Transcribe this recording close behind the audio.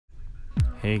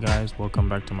Hey guys, welcome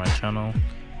back to my channel.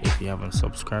 If you haven't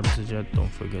subscribed yet, don't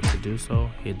forget to do so.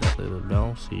 Hit that little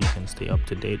bell so you can stay up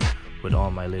to date with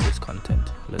all my latest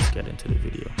content. Let's get into the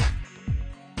video.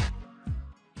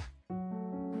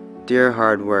 Dear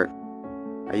hard work,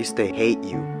 I used to hate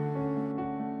you.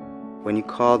 When you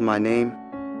called my name,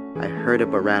 I heard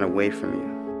it but ran away from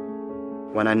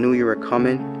you. When I knew you were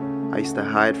coming, I used to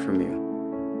hide from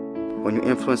you. When you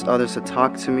influenced others to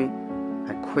talk to me,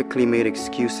 I quickly made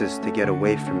excuses to get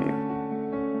away from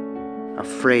you.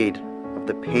 Afraid of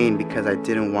the pain because I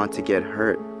didn't want to get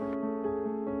hurt.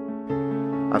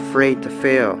 Afraid to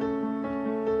fail,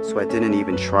 so I didn't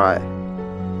even try.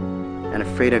 And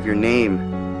afraid of your name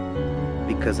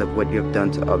because of what you have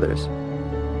done to others.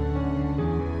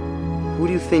 Who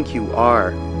do you think you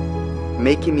are,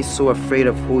 making me so afraid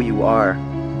of who you are?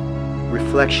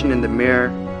 Reflection in the mirror,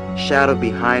 shadow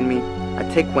behind me. I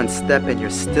take one step and you're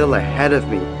still ahead of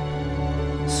me.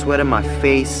 Sweat in my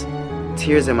face,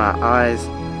 tears in my eyes.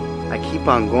 I keep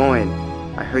on going.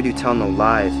 I heard you tell no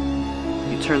lies.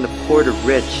 You turn the poor to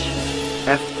rich,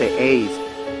 F to A's.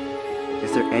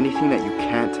 Is there anything that you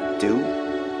can't do?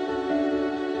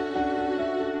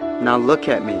 Now look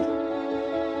at me.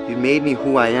 You made me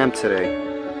who I am today.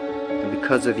 And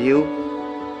because of you,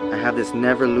 I have this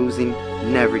never losing,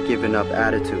 never giving up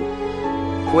attitude.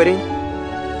 Quitting?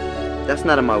 That's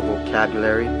not in my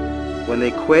vocabulary. When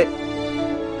they quit,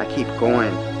 I keep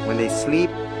going. When they sleep,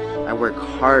 I work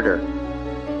harder.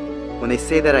 When they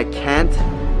say that I can't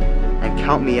and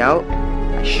count me out,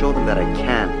 I show them that I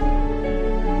can.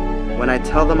 When I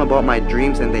tell them about my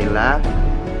dreams and they laugh,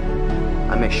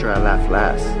 I make sure I laugh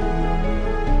last.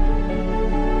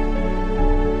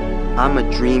 I'm a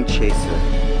dream chaser.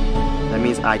 That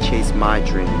means I chase my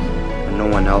dreams and no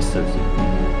one else's.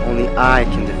 Only I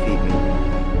can defeat me.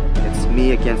 It's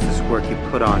me against this work you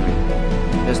put on me.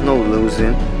 There's no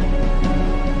losing.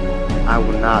 I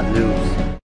will not lose.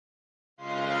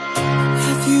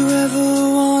 Have you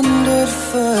ever wandered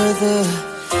further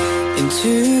into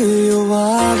your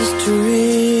wildest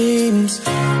dreams,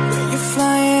 where you're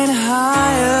flying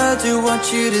higher, do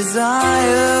what you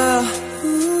desire,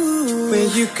 where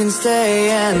you can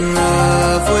stay in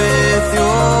love with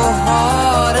your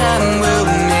heart and will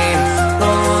make